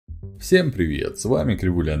Всем привет, с вами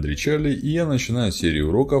Кривуля Андрей Чарли, и я начинаю серию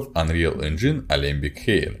уроков Unreal Engine Alembic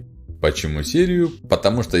Hair. Почему серию?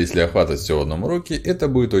 Потому что если охватывать все в одном уроке, это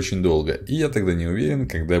будет очень долго, и я тогда не уверен,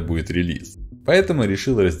 когда будет релиз. Поэтому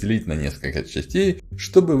решил разделить на несколько частей,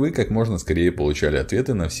 чтобы вы как можно скорее получали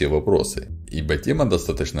ответы на все вопросы. Ибо тема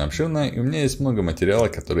достаточно обширная, и у меня есть много материала,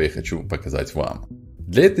 который я хочу показать вам.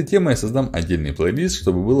 Для этой темы я создам отдельный плейлист,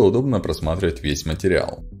 чтобы было удобно просматривать весь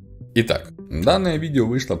материал. Итак, данное видео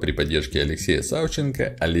вышло при поддержке Алексея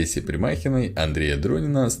Савченко, Олеси Примахиной, Андрея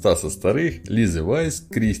Дронина, Стаса Старых, Лизы Вайс,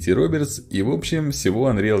 Кристи Робертс и в общем всего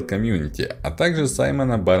Unreal Community, а также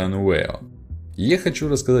Саймона Барануэо. Я хочу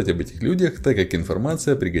рассказать об этих людях, так как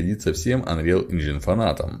информация пригодится всем Unreal Engine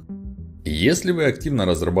фанатам. Если вы активно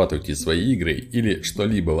разрабатываете свои игры или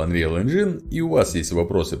что-либо в Unreal Engine, и у вас есть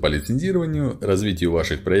вопросы по лицензированию, развитию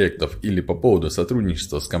ваших проектов или по поводу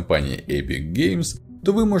сотрудничества с компанией Epic Games,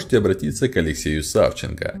 то вы можете обратиться к Алексею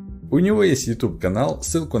Савченко. У него есть YouTube канал,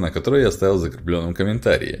 ссылку на который я оставил в закрепленном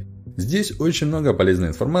комментарии. Здесь очень много полезной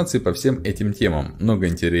информации по всем этим темам, много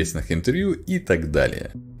интересных интервью и так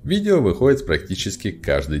далее. Видео выходит практически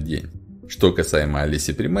каждый день. Что касаемо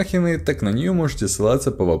Олеси Примахиной, так на нее можете ссылаться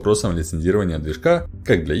по вопросам лицензирования движка,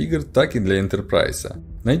 как для игр, так и для Enterprise.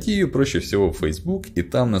 Найти ее проще всего в Facebook, и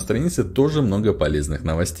там на странице тоже много полезных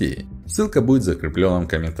новостей. Ссылка будет в закрепленном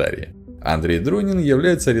комментарии. Андрей Дронин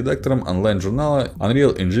является редактором онлайн-журнала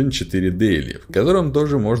Unreal Engine 4 Daily, в котором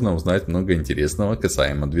тоже можно узнать много интересного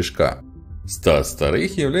касаемо движка. Стас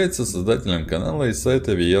Старых является создателем канала и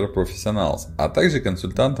сайта VR Professionals, а также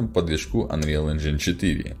консультантом по движку Unreal Engine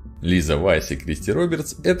 4. Лиза Вайс и Кристи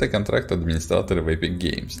Робертс – это контракт-администраторы в Epic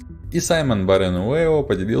Games. И Саймон Барануэо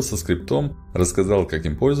поделился скриптом, рассказал, как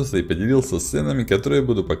им пользоваться, и поделился сценами, которые я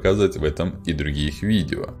буду показывать в этом и других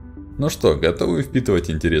видео. Ну что, готовы впитывать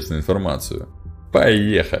интересную информацию?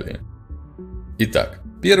 Поехали! Итак,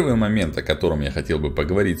 первый момент, о котором я хотел бы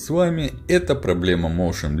поговорить с вами, это проблема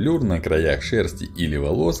Motion Blur на краях шерсти или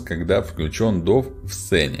волос, когда включен DOF в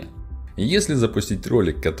сцене. Если запустить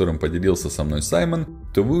ролик, которым поделился со мной Саймон,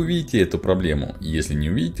 то вы увидите эту проблему. Если не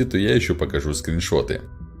увидите, то я еще покажу скриншоты.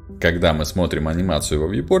 Когда мы смотрим анимацию во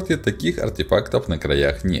вьюпорте, таких артефактов на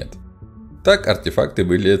краях нет. Так артефакты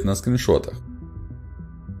выглядят на скриншотах.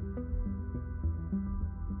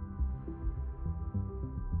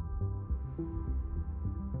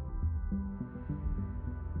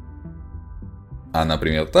 А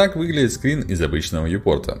например, так выглядит скрин из обычного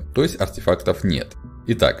вьюпорта, то есть артефактов нет.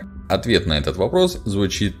 Итак, ответ на этот вопрос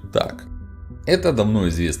звучит так. Это давно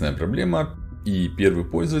известная проблема, и первый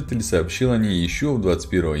пользователь сообщил о ней еще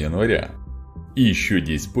 21 января. И еще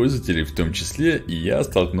 10 пользователей, в том числе и я,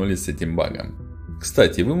 столкнулись с этим багом.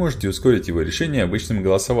 Кстати, вы можете ускорить его решение обычным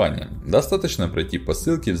голосованием. Достаточно пройти по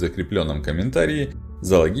ссылке в закрепленном комментарии,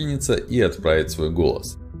 залогиниться и отправить свой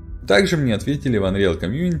голос. Также мне ответили в Unreal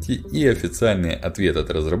Community, и официальный ответ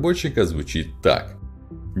от разработчика звучит так.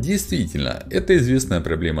 Действительно, это известная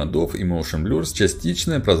проблема DOF и Motion Blur с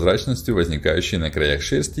частичной прозрачностью, возникающей на краях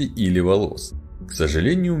шерсти или волос. К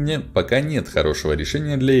сожалению, у меня пока нет хорошего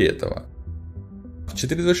решения для этого. В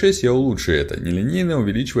 4.2.6 я улучшу это, нелинейно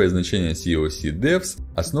увеличивая значение COC Depths,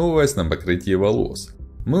 основываясь на покрытии волос.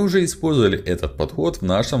 Мы уже использовали этот подход в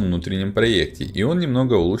нашем внутреннем проекте, и он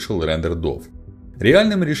немного улучшил рендер DOF.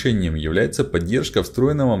 Реальным решением является поддержка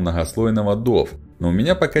встроенного многослойного DOF, но у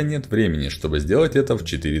меня пока нет времени, чтобы сделать это в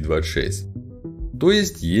 4.2.6. То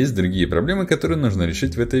есть другие проблемы, которые нужно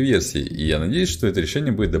решить в этой версии, и я надеюсь, что это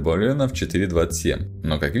решение будет добавлено в 4.2.7.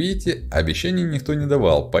 Но как видите, обещаний никто не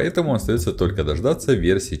давал, поэтому остается только дождаться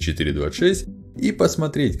версии 4.2.6 и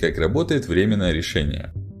посмотреть, как работает временное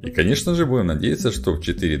решение. И конечно же будем надеяться, что в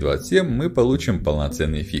 4.2.7 мы получим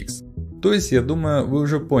полноценный фикс. То есть, я думаю, вы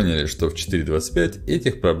уже поняли, что в 4.25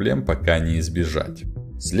 этих проблем пока не избежать.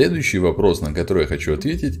 Следующий вопрос, на который я хочу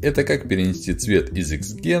ответить, это как перенести цвет из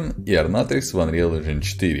Xgen и Ornatrix в Unreal Engine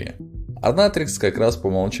 4. Ornatrix как раз по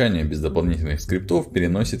умолчанию без дополнительных скриптов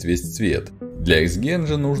переносит весь цвет. Для Xgen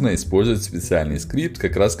же нужно использовать специальный скрипт,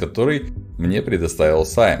 как раз который мне предоставил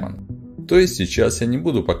Саймон. То есть сейчас я не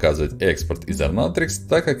буду показывать экспорт из Ornatrix,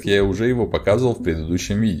 так как я уже его показывал в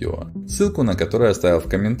предыдущем видео, ссылку на которое я оставил в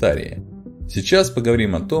комментарии. Сейчас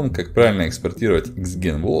поговорим о том, как правильно экспортировать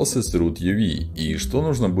Xgen волосы с RootUV и что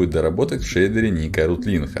нужно будет доработать в шейдере ника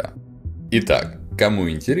RootLink. Итак, кому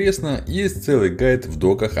интересно, есть целый гайд в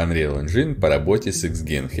доках Unreal Engine по работе с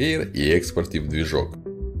Xgen Hair и экспорте в движок.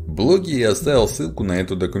 В блоге я оставил ссылку на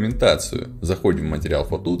эту документацию. Заходим в материал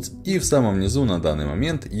Photos, и в самом низу на данный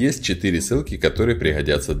момент есть 4 ссылки, которые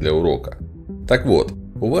пригодятся для урока. Так вот,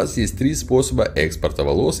 у вас есть 3 способа экспорта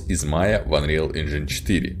волос из Maya в Unreal Engine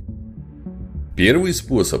 4. Первый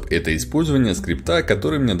способ – это использование скрипта,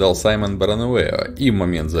 который мне дал Саймон Барануэо, и в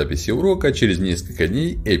момент записи урока через несколько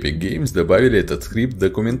дней Epic Games добавили этот скрипт в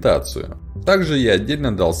документацию. Также я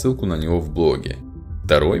отдельно дал ссылку на него в блоге.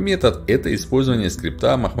 Второй метод – это использование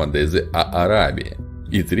скрипта Мохаммедезы Араби.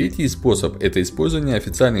 И третий способ – это использование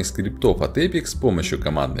официальных скриптов от Epic с помощью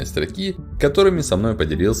командной строки, которыми со мной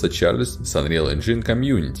поделился Чарльз с Unreal Engine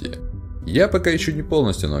Community. Я пока еще не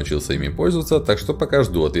полностью научился ими пользоваться, так что пока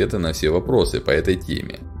жду ответы на все вопросы по этой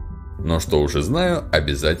теме. Но что уже знаю,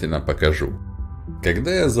 обязательно покажу.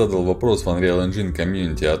 Когда я задал вопрос в Unreal Engine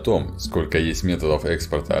Community о том, сколько есть методов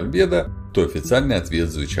экспорта альбедо, то официальный ответ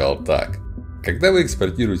звучал так. Когда вы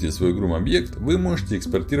экспортируете свой Groom объект, вы можете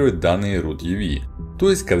экспортировать данные RootUV,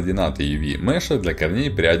 то есть координаты UV меша для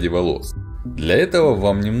корней пряди волос. Для этого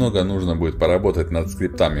вам немного нужно будет поработать над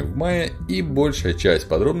скриптами в Maya, и большая часть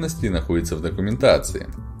подробностей находится в документации.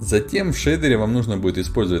 Затем в шейдере вам нужно будет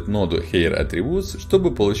использовать ноду Hair Attributes,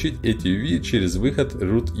 чтобы получить эти UV через выход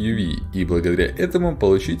RootUV, и благодаря этому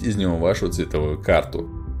получить из него вашу цветовую карту.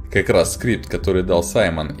 Как раз скрипт, который дал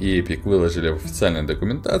Саймон и Epic выложили в официальной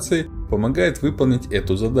документации, помогает выполнить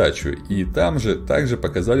эту задачу, и там же также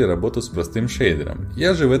показали работу с простым шейдером.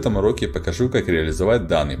 Я же в этом уроке покажу, как реализовать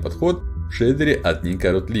данный подход в шейдере от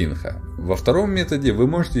Ника Рутлинха. Во втором методе вы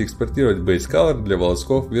можете экспортировать Base Color для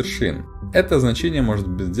волосков вершин. Это значение может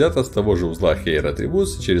быть взято с того же узла Hair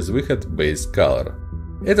Attributes через выход Base Color.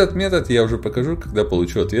 Этот метод я уже покажу, когда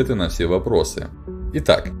получу ответы на все вопросы.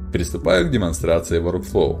 Итак, приступаю к демонстрации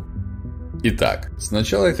Workflow. Итак,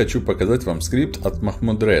 сначала я хочу показать вам скрипт от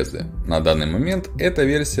Мохаммедезы. На данный момент это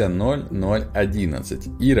версия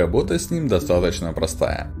 0.0.11, и работа с ним достаточно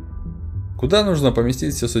простая. Куда нужно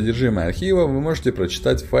поместить все содержимое архива, вы можете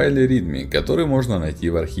прочитать в файле readme, который можно найти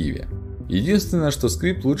в архиве. Единственное, что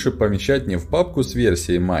скрипт лучше помещать не в папку с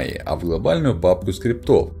версией Maya, а в глобальную папку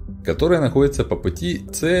скриптов, которая находится по пути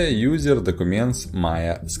C User Documents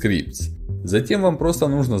Maya Scripts. Затем вам просто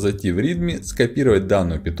нужно зайти в readme, скопировать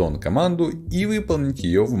данную Python команду и выполнить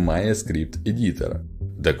ее в Maya Script Editor.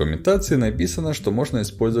 В документации написано, что можно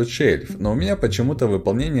использовать шельф, но у меня почему-то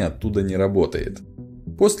выполнение оттуда не работает.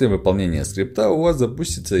 После выполнения скрипта у вас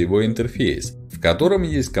запустится его интерфейс, в котором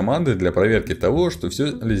есть команды для проверки того, что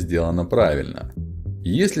все ли сделано правильно.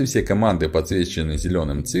 Если все команды подсвечены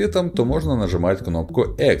зеленым цветом, то можно нажимать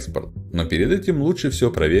кнопку «Экспорт», но перед этим лучше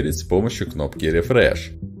все проверить с помощью кнопки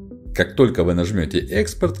 «Refresh». Как только вы нажмете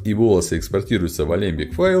 «Экспорт» и волосы экспортируются в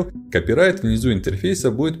Alembic файл, копирайт внизу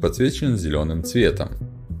интерфейса будет подсвечен зеленым цветом.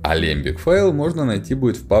 Alembic файл можно найти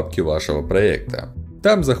будет в папке вашего проекта.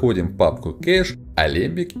 Там заходим в папку Cache,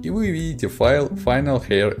 Alembic, и вы видите файл Final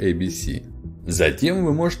Hair ABC. Затем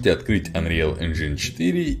вы можете открыть Unreal Engine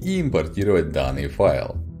 4 и импортировать данный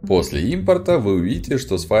файл. После импорта вы увидите,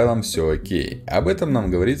 что с файлом все окей. Об этом нам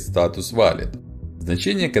говорит статус Valid.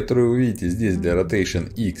 Значения, которые вы видите здесь для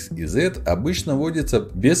Rotation X и Z, обычно вводятся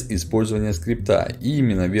без использования скрипта, и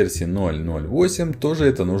именно в версии 0.0.8 тоже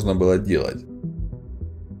это нужно было делать.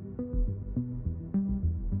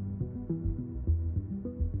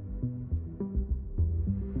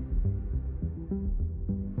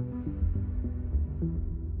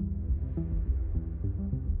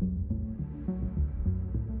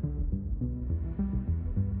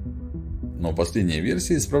 Но последняя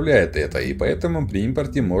версия исправляет это, и поэтому при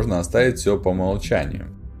импорте можно оставить все по умолчанию.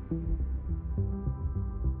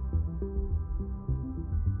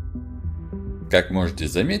 Как можете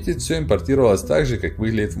заметить, все импортировалось так же, как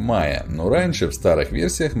выглядит в Maya, но раньше в старых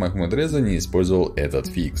версиях Мохаммедеза не использовал этот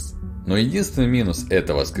фикс. Но единственный минус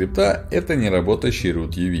этого скрипта – это неработающий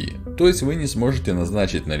RootUV, то есть вы не сможете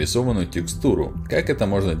назначить нарисованную текстуру, как это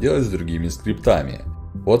можно делать с другими скриптами.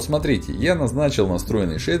 Вот смотрите, я назначил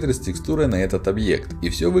настроенный шейдер с текстурой на этот объект, и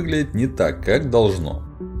все выглядит не так, как должно.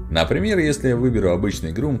 Например, если я выберу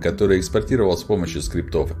обычный Groom, который экспортировал с помощью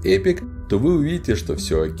скриптов Epic, то вы увидите, что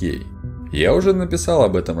все окей. Я уже написал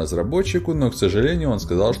об этом разработчику, но к сожалению он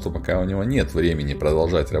сказал, что пока у него нет времени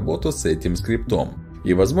продолжать работу с этим скриптом,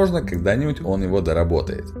 и возможно когда-нибудь он его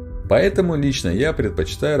доработает. Поэтому лично я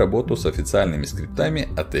предпочитаю работу с официальными скриптами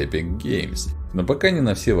от Epic Games. Но пока не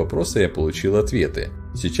на все вопросы я получил ответы.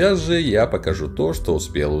 Сейчас же я покажу то, что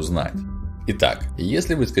успел узнать. Итак,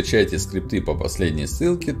 если вы скачаете скрипты по последней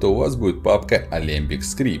ссылке, то у вас будет папка Alembic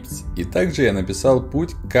Scripts. И также я написал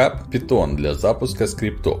путь Cap Python для запуска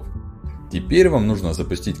скриптов. Теперь вам нужно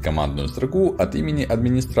запустить командную строку от имени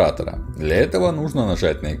администратора. Для этого нужно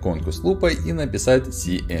нажать на иконку с лупой и написать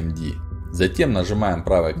cmd. Затем нажимаем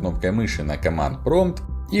правой кнопкой мыши на Command Prompt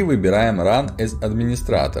и выбираем Run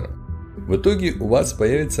as– В итоге у вас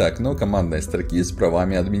появится окно командной строки с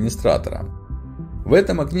правами администратора. В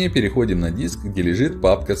этом окне переходим на диск, где лежит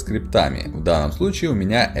папка с скриптами. В данном случае у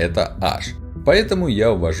меня это H. Поэтому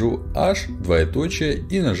я ввожу H, двоеточие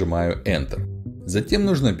и нажимаю Enter. Затем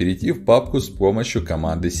нужно перейти в папку с помощью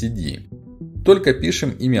команды cd. Только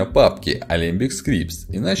пишем имя папки Alembic Scripts,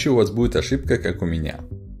 иначе у вас будет ошибка, как у меня.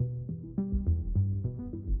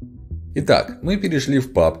 Итак, мы перешли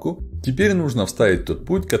в папку. Теперь нужно вставить тот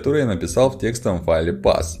путь, который я написал в текстовом файле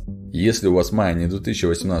pass. Если у вас Maya не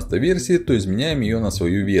 2018 версии, то изменяем ее на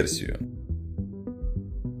свою версию.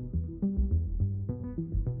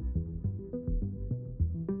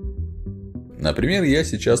 Например, я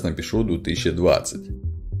сейчас напишу 2020.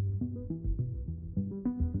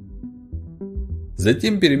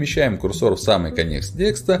 Затем перемещаем курсор в самый конец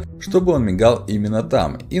текста, чтобы он мигал именно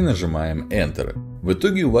там, и нажимаем Enter. В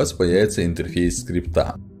итоге у вас появится интерфейс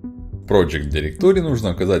скрипта. В Project Directory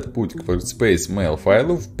нужно указать путь к Workspace Mail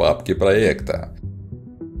файлу в папке проекта.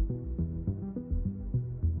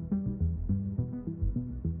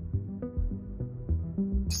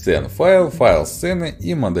 Scene файл, файл сцены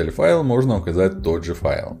и модель файл можно указать тот же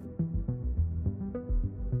файл.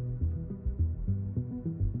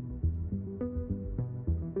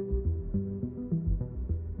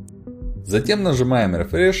 Затем нажимаем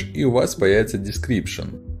Refresh и у вас появится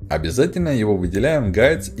Description. Обязательно его выделяем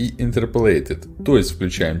Guides и Interpolated, то есть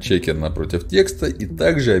включаем чекер напротив текста и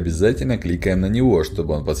также обязательно кликаем на него,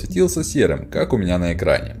 чтобы он подсветился серым, как у меня на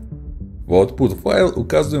экране. В Output файл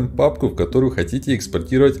указываем папку, в которую хотите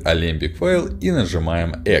экспортировать Alembic файл и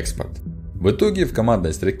нажимаем Export. В итоге в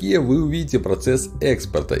командной строке вы увидите процесс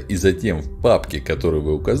экспорта и затем в папке, которую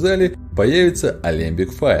вы указали, появится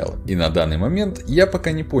Alembic файл. И на данный момент я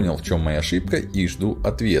пока не понял, в чем моя ошибка и жду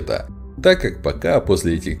ответа. Так как пока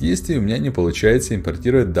после этих действий у меня не получается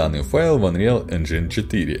импортировать данный файл в Unreal Engine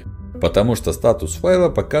 4. Потому что статус файла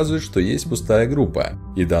показывает, что есть пустая группа.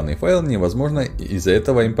 И данный файл невозможно из-за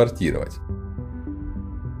этого импортировать.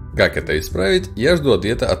 Как это исправить, я жду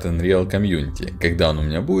ответа от Unreal Community. Когда он у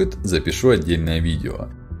меня будет, запишу отдельное видео.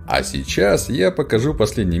 А сейчас я покажу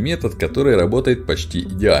последний метод, который работает почти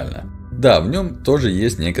идеально. Да, в нем тоже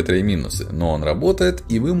есть некоторые минусы, но он работает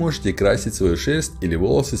и вы можете красить свою шерсть или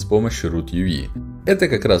волосы с помощью RootUV. Это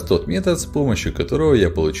как раз тот метод, с помощью которого я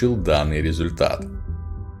получил данный результат.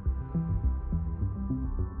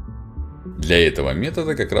 Для этого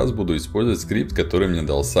метода как раз буду использовать скрипт, который мне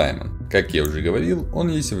дал Саймон. Как я уже говорил, он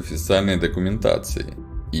есть в официальной документации.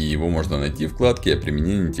 И его можно найти в вкладке о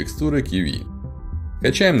применении текстуры к UV.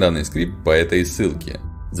 Качаем данный скрипт по этой ссылке.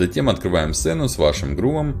 Затем открываем сцену с вашим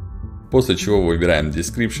Groom. После чего выбираем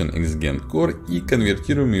Description Xgen Core и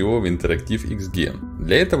конвертируем его в Interactive Xgen.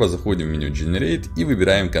 Для этого заходим в меню Generate и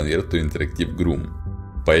выбираем Convert to Interactive Groom.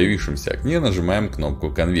 В появившемся окне нажимаем кнопку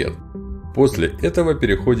Convert. После этого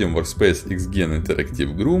переходим в Workspace Xgen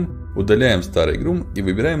Interactive Groom, удаляем старый Groom и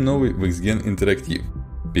выбираем новый в Xgen Interactive.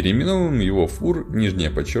 Переименовываем его в FUR, нижнее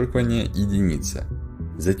подчеркивание, единица.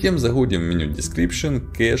 Затем заходим в меню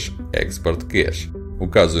Description, Cache, Export Cache.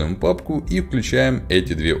 Указываем папку и включаем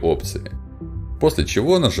эти две опции. После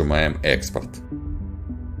чего нажимаем Export.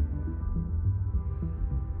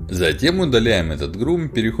 Затем удаляем этот Groom,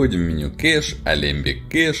 переходим в меню Cache, Alembic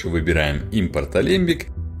Cache, выбираем Import Alembic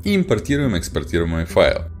и импортируем экспортируемый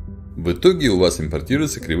файл. В итоге у вас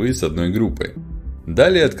импортируются кривые с одной группой.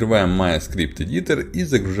 Далее открываем Maya Script Editor и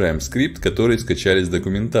загружаем скрипт, который скачали с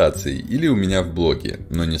документации или у меня в блоге,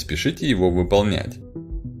 но не спешите его выполнять.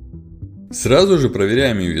 Сразу же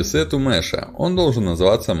проверяем UV-set у меша, он должен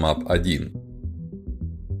называться map1.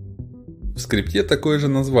 В скрипте такое же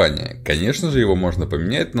название, конечно же его можно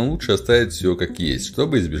поменять, но лучше оставить все как есть,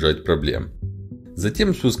 чтобы избежать проблем.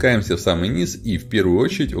 Затем спускаемся в самый низ и в первую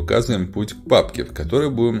очередь указываем путь к папке, в которой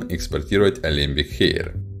будем экспортировать Alembic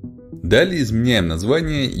Hair. Далее изменяем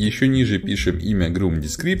название, еще ниже пишем имя Groom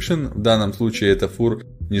Description, в данном случае это FUR,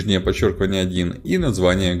 нижнее подчеркивание 1 и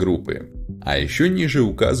название группы. А еще ниже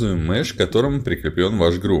указываем mesh, к которому прикреплен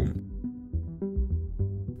ваш Groom.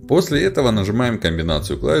 После этого нажимаем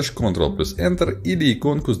комбинацию клавиш Ctrl плюс Enter или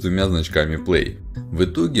иконку с двумя значками Play. В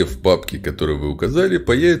итоге в папке, которую вы указали,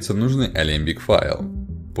 появится нужный Alembic файл.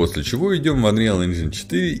 После чего идем в Unreal Engine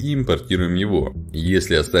 4 и импортируем его.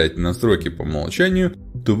 Если оставить настройки по умолчанию,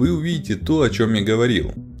 то вы увидите то, о чем я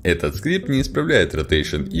говорил. Этот скрипт не исправляет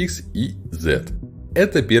Rotation X и Z.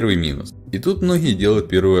 Это первый минус. И тут многие делают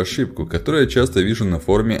первую ошибку, которую я часто вижу на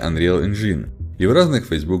форуме Unreal Engine и в разных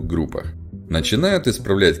Facebook группах. Начинают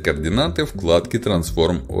исправлять координаты вкладки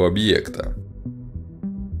Transform у объекта.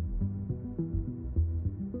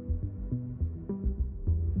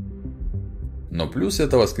 Но плюс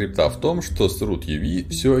этого скрипта в том, что с RootUV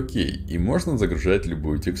все окей и можно загружать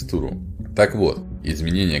любую текстуру. Так вот,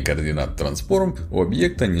 изменение координат Transform у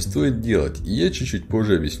объекта не стоит делать, и я чуть-чуть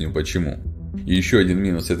позже объясню почему. И еще один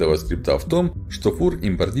минус этого скрипта в том, что фур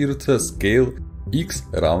импортируется scale x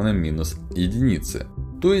равным минус единице.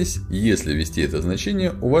 То есть, если ввести это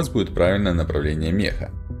значение, у вас будет правильное направление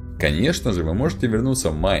меха. Конечно же, вы можете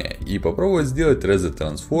вернуться в Maya и попробовать сделать Reset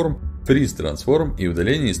Transform, Freeze Transform и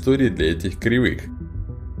удаление истории для этих кривых.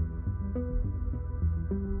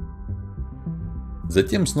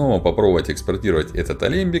 Затем снова попробовать экспортировать этот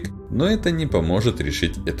Alembic, но это не поможет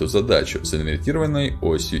решить эту задачу с инвертированной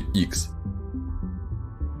осью X.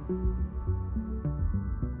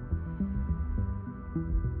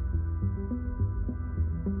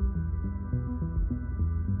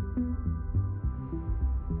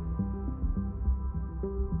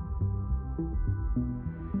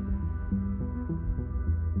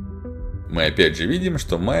 Мы опять же видим,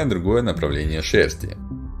 что в Maya другое направление шерсти.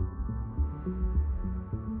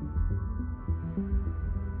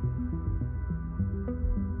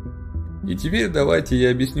 И теперь давайте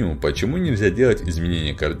я объясню, почему нельзя делать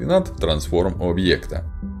изменение координат в трансформ у объекта.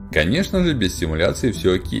 Конечно же, без симуляции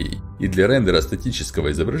все окей, и для рендера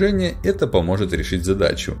статического изображения это поможет решить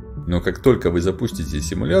задачу. Но как только вы запустите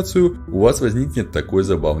симуляцию, у вас возникнет такой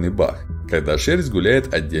забавный баг, когда шерсть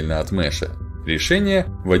гуляет отдельно от меша. Решение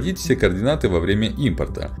 – вводить все координаты во время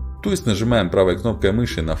импорта. То есть нажимаем правой кнопкой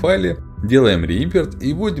мыши на файле, делаем реимпорт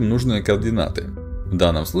и вводим нужные координаты. В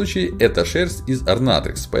данном случае это шерсть из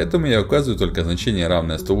Ornatrix, поэтому я указываю только значение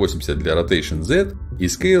равное 180 для Rotation Z и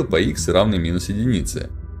Scale по X равный минус единице.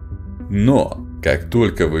 Но, как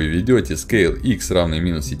только вы введете Scale X равный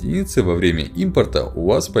минус единице во время импорта, у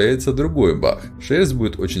вас появится другой баг. Шерсть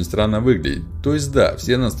будет очень странно выглядеть. То есть да,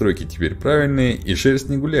 все настройки теперь правильные и шерсть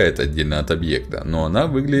не гуляет отдельно от объекта, но она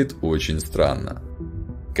выглядит очень странно.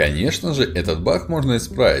 Конечно же, этот баг можно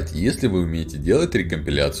исправить, если вы умеете делать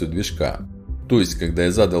рекомпиляцию движка. То есть, когда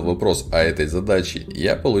я задал вопрос о этой задаче,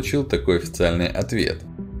 я получил такой официальный ответ.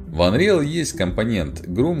 В Unreal есть компонент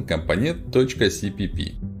Groom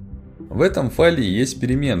component.cpp. В этом файле есть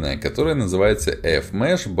переменная, которая называется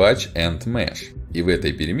fmesh batch and mesh. И в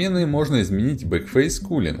этой переменной можно изменить Backface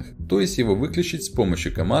Culling, то есть его выключить с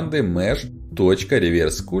помощью команды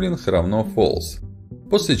mesh.reverseCulling равно false.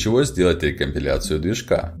 После чего сделать рекомпиляцию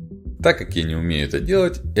движка. Так как я не умею это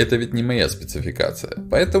делать, это ведь не моя спецификация,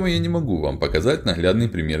 поэтому я не могу вам показать наглядный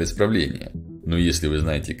пример исправления. Но если вы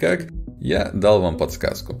знаете как, я дал вам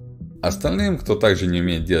подсказку. Остальным, кто также не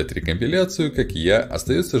умеет делать рекомпиляцию, как и я,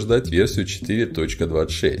 остается ждать версию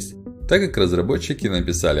 4.26, так как разработчики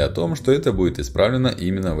написали о том, что это будет исправлено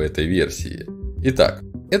именно в этой версии. Итак,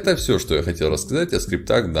 это все, что я хотел рассказать о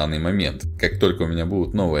скриптах в данный момент. Как только у меня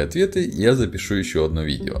будут новые ответы, я запишу еще одно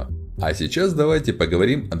видео. А сейчас давайте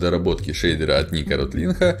поговорим о доработке шейдера от Ника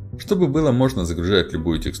Ротлинха, чтобы было можно загружать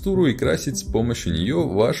любую текстуру и красить с помощью нее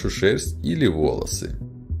вашу шерсть или волосы.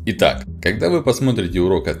 Итак, когда вы посмотрите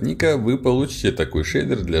урок от Ника, вы получите такой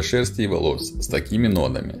шейдер для шерсти и волос с такими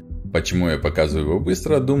нодами. Почему я показываю его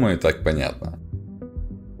быстро, думаю, так понятно.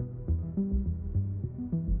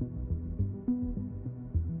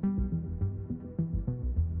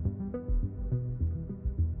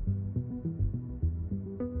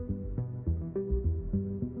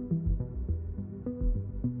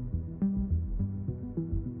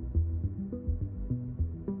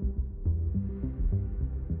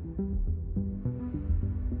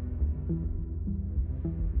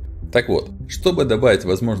 Так вот, чтобы добавить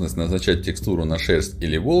возможность назначать текстуру на шерсть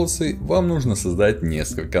или волосы, вам нужно создать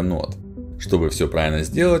несколько нод. Чтобы все правильно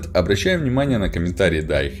сделать, обращаем внимание на комментарий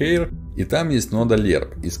Dye Hair, и там есть нода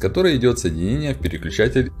Lerp, из которой идет соединение в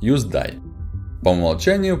переключатель UseDye. По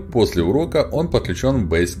умолчанию, после урока он подключен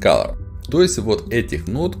в Base Color. То есть вот этих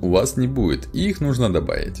нод у вас не будет, и их нужно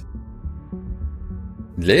добавить.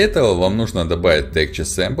 Для этого вам нужно добавить Texture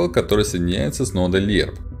Sample, который соединяется с нодой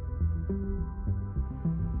Lerp.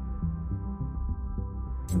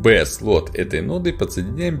 В B-слот этой ноды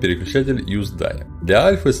подсоединяем переключатель UseDye. Для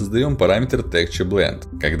альфы создаем параметр Texture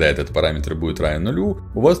Blend. Когда этот параметр будет равен нулю,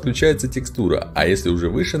 у вас включается текстура, а если уже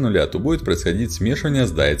выше нуля, то будет происходить смешивание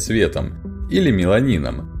с dye цветом или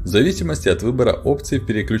меланином, в зависимости от выбора опций в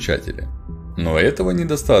переключателе. Но этого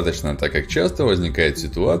недостаточно, так как часто возникает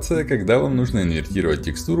ситуация, когда вам нужно инвертировать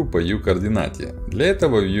текстуру по U-координате. Для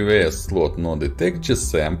этого в UVS-слот ноды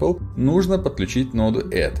Texture Sample нужно подключить ноду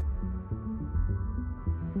Add.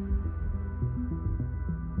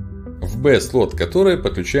 В B-слот которой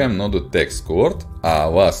подключаем ноду Text Coord, а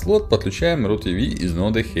в A-слот подключаем RootUV из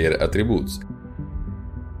ноды Hair Attributes.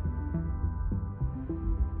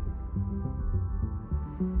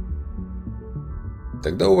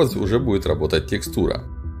 Тогда у вас уже будет работать текстура.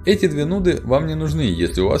 Эти две ноды вам не нужны,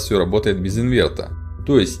 если у вас все работает без инверта.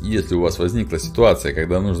 То есть, если у вас возникла ситуация,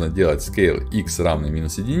 когда нужно делать scale x равный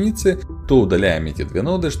минус единице, то удаляем эти две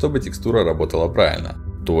ноды, чтобы текстура работала правильно.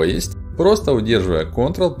 То есть, просто удерживая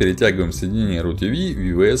Ctrl, перетягиваем соединение RootUV в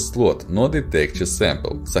UVS слот ноды Texture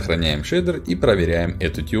Sample, сохраняем шейдер и проверяем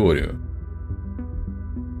эту теорию.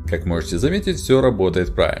 Как можете заметить, все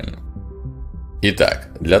работает правильно. Итак,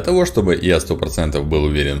 для того, чтобы я 100% был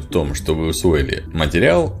уверен в том, что вы усвоили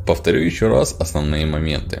материал, повторю еще раз основные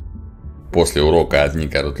моменты. После урока от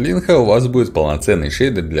Ника Рутлинха у вас будет полноценный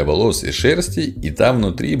шейдер для волос и шерсти, и там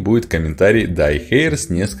внутри будет комментарий Dye Hair с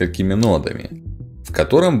несколькими нодами, в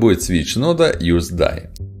котором будет switch нода Use Dye.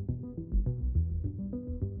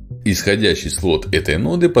 Исходящий слот этой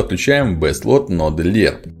ноды подключаем в B-слот ноды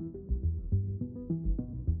Lerp.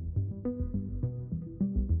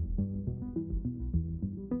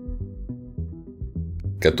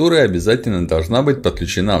 Которая обязательно должна быть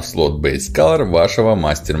подключена в слот Base Color вашего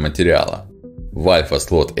мастер материала. В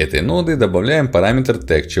альфа-слот этой ноды добавляем параметр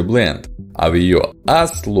Texture Blend, а в ее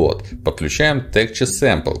A-слот подключаем Texture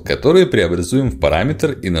Sample, который преобразуем в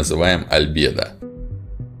параметр и называем Albedo.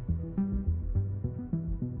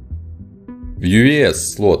 В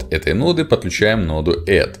UVS-слот этой ноды подключаем ноду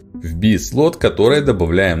Add. В B-слот, которой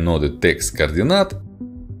добавляем ноды Text координат.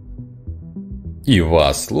 И в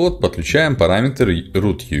A-слот подключаем параметр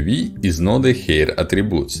RootUV из ноды Hair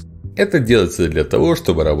Attributes. Это делается для того,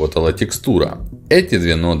 чтобы работала текстура. Эти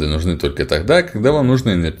две ноды нужны только тогда, когда вам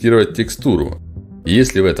нужно инвертировать текстуру.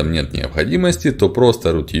 Если в этом нет необходимости, то просто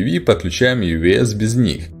RootUV подключаем UVS без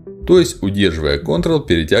них. То есть, удерживая Ctrl,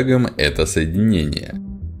 перетягиваем это соединение.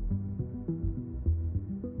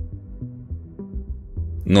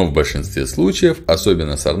 Но в большинстве случаев,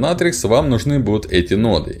 особенно с Ornatrix, вам нужны будут эти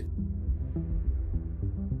ноды.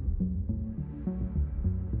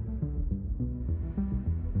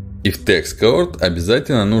 И в Text Cohort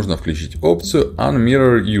обязательно нужно включить опцию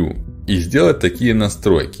Unmirror U и сделать такие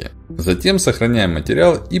настройки. Затем сохраняем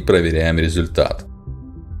материал и проверяем результат.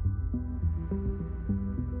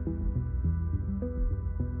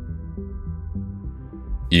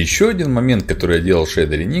 И еще один момент, который я делал в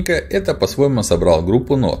шейдере Ника, это по-своему собрал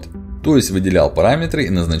группу нод. То есть, выделял параметры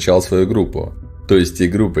и назначал свою группу. То есть, те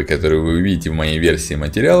группы, которые вы увидите в моей версии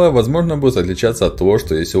материала, возможно, будут отличаться от того,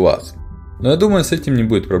 что есть у вас. Но я думаю, с этим не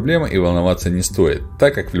будет проблем и волноваться не стоит,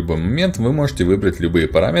 так как в любой момент вы можете выбрать любые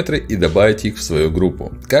параметры и добавить их в свою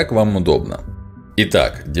группу, как вам удобно.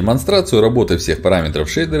 Итак, демонстрацию работы всех параметров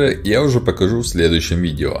шейдера я уже покажу в следующем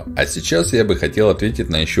видео. А сейчас я бы хотел ответить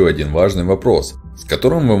на еще один важный вопрос, с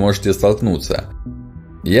которым вы можете столкнуться.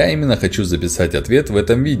 Я именно хочу записать ответ в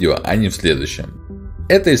этом видео, а не в следующем.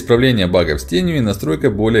 Это исправление багов с тенью и настройка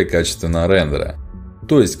более качественного рендера.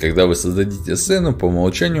 То есть, когда вы создадите сцену, по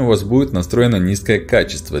умолчанию у вас будет настроено низкое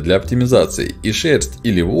качество для оптимизации, и шерсть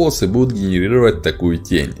или волосы будут генерировать такую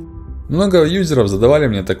тень. Много юзеров задавали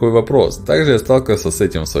мне такой вопрос, также я сталкивался с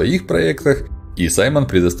этим в своих проектах, и Саймон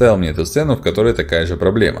предоставил мне эту сцену, в которой такая же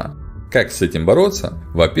проблема. Как с этим бороться?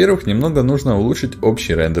 Во-первых, немного нужно улучшить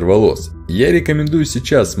общий рендер волос. Я рекомендую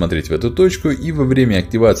сейчас смотреть в эту точку, и во время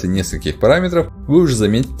активации нескольких параметров вы уже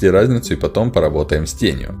заметите разницу и потом поработаем с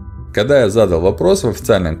тенью. Когда я задал вопрос в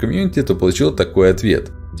официальном комьюнити, то получил такой ответ.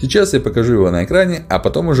 Сейчас я покажу его на экране, а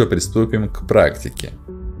потом уже приступим к практике.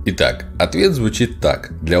 Итак, ответ звучит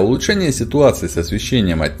так. Для улучшения ситуации с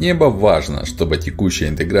освещением от неба важно, чтобы текущая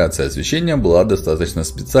интеграция освещения была достаточно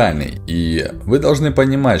специальной. И вы должны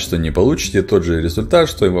понимать, что не получите тот же результат,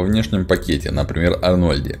 что и во внешнем пакете, например,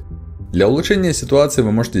 Арнольде. Для улучшения ситуации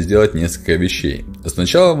вы можете сделать несколько вещей.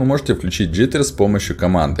 Сначала вы можете включить jitter с помощью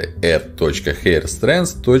команды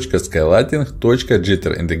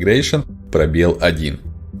r.hairstrands.skylighting.jitterintegration_1.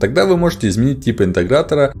 Тогда вы можете изменить тип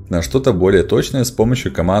интегратора на что-то более точное с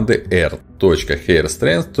помощью команды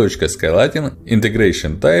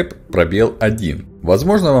r.hairstrands.skylighting.integration_type_1.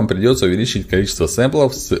 Возможно, вам придется увеличить количество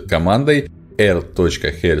сэмплов с командой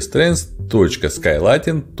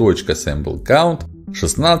r.hairstrands.skylighting.samplecount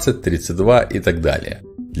 16, 32 и так далее.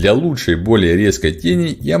 Для лучшей, более резкой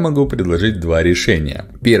тени я могу предложить два решения.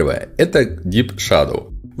 Первое – это Deep Shadow.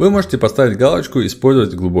 Вы можете поставить галочку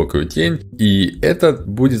 «Использовать глубокую тень», и это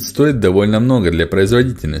будет стоить довольно много для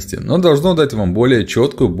производительности, но должно дать вам более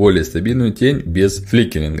четкую, более стабильную тень без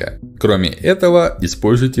фликеринга. Кроме этого,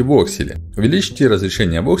 используйте воксели. Увеличьте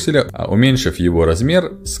разрешение вокселя, уменьшив его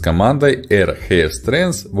размер с командой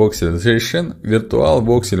r.hairstrands voxelization virtual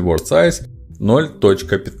voxel word size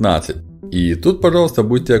 0.15. И тут, пожалуйста,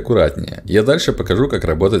 будьте аккуратнее. Я дальше покажу, как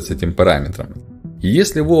работать с этим параметром. И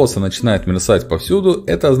если волосы начинают мерцать повсюду,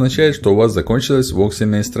 это означает, что у вас закончились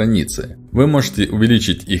воксельные страницы. Вы можете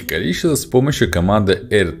увеличить их количество с помощью команды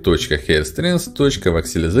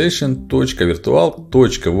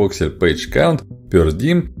r.hairstrands.voxelization.virtual.voxel.page.count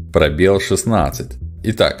per 16.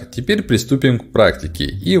 Итак, теперь приступим к практике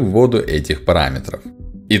и вводу этих параметров.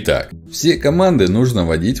 Итак, все команды нужно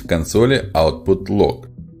вводить в консоли Output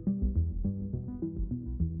Log.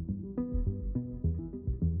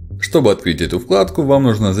 Чтобы открыть эту вкладку, вам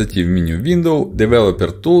нужно зайти в меню Window,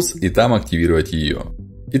 Developer Tools и там активировать ее.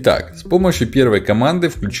 Итак, с помощью первой команды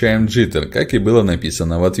включаем Jitter, как и было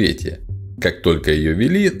написано в ответе. Как только ее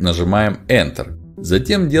ввели, нажимаем Enter.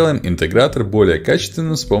 Затем делаем интегратор более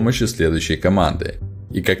качественным с помощью следующей команды.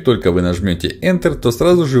 И как только вы нажмете Enter, то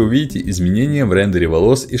сразу же увидите изменения в рендере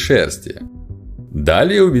волос и шерсти.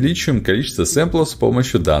 Далее увеличиваем количество сэмплов с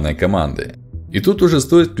помощью данной команды. И тут уже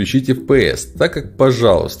стоит включить FPS, так как,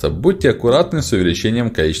 пожалуйста, будьте аккуратны с увеличением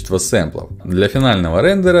количества сэмплов. Для финального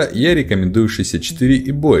рендера я рекомендую 64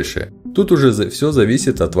 и больше. Тут уже все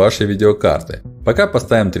зависит от вашей видеокарты. Пока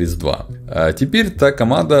поставим 32. А теперь та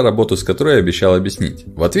команда, работу с которой я обещал объяснить.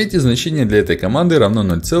 В ответе значение для этой команды равно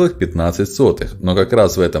 0,15. Но как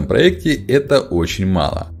раз в этом проекте это очень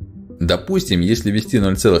мало. Допустим, если ввести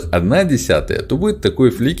 0,1, то будет такой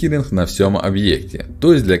фликеринг на всем объекте.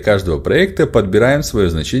 То есть для каждого проекта подбираем свое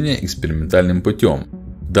значение экспериментальным путем.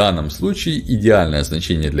 В данном случае идеальное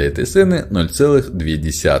значение для этой сцены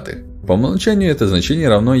 0,2. По умолчанию это значение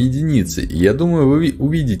равно единице, и я думаю, вы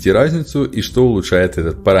увидите разницу и что улучшает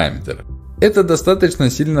этот параметр. Это достаточно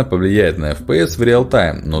сильно повлияет на FPS в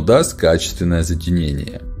реал-тайм, но даст качественное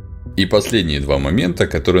затемнение. И последние два момента,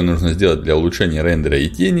 которые нужно сделать для улучшения рендера и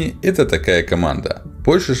тени, это такая команда.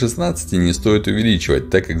 Больше 16 не стоит увеличивать,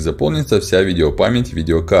 так как заполнится вся видеопамять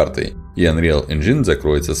видеокартой, и Unreal Engine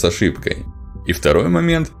закроется с ошибкой. И второй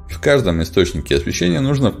момент, в каждом источнике освещения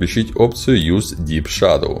нужно включить опцию Use Deep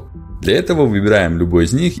Shadow. Для этого выбираем любой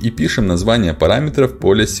из них и пишем название параметров в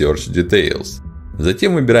поле Search Details.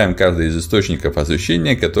 Затем выбираем каждый из источников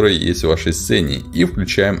освещения, которые есть в вашей сцене, и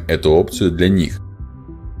включаем эту опцию для них.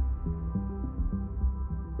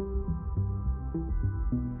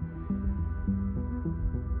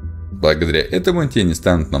 Благодаря этому тени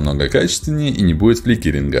станут намного качественнее и не будет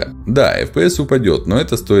фликеринга. Да, FPS упадет, но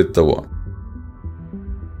это стоит того.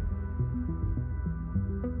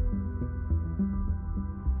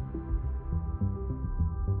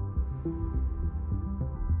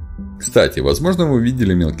 Кстати, возможно, вы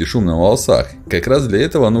видели мелкий шум на волосах. Как раз для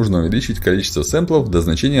этого нужно увеличить количество сэмплов до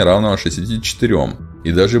значения равного 64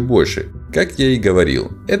 и даже больше. Как я и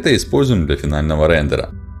говорил, это используем для финального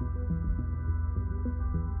рендера.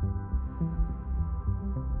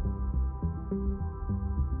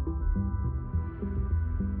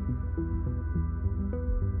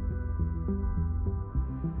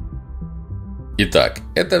 Итак,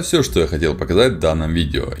 это все, что я хотел показать в данном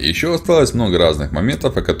видео. Еще осталось много разных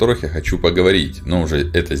моментов, о которых я хочу поговорить, но уже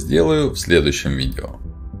это сделаю в следующем видео.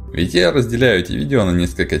 Ведь я разделяю эти видео на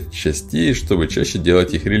несколько частей, чтобы чаще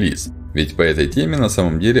делать их релиз. Ведь по этой теме на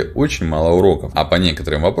самом деле очень мало уроков, а по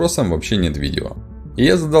некоторым вопросам вообще нет видео. И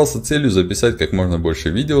я задался целью записать как можно больше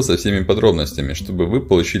видео со всеми подробностями, чтобы вы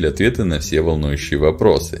получили ответы на все волнующие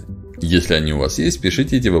вопросы. Если они у вас есть,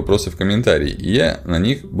 пишите эти вопросы в комментарии, и я на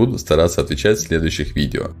них буду стараться отвечать в следующих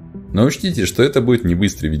видео. Но учтите, что это будет не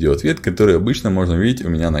быстрый видеоответ, который обычно можно увидеть у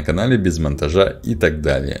меня на канале без монтажа и так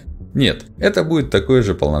далее. Нет, это будет такое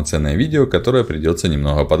же полноценное видео, которое придется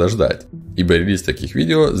немного подождать. Ибо релиз таких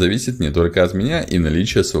видео зависит не только от меня и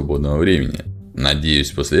наличия свободного времени.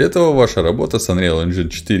 Надеюсь, после этого ваша работа с Unreal Engine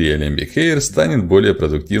 4 и Alembic Hair станет более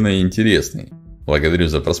продуктивной и интересной. Благодарю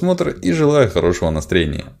за просмотр и желаю хорошего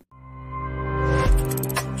настроения.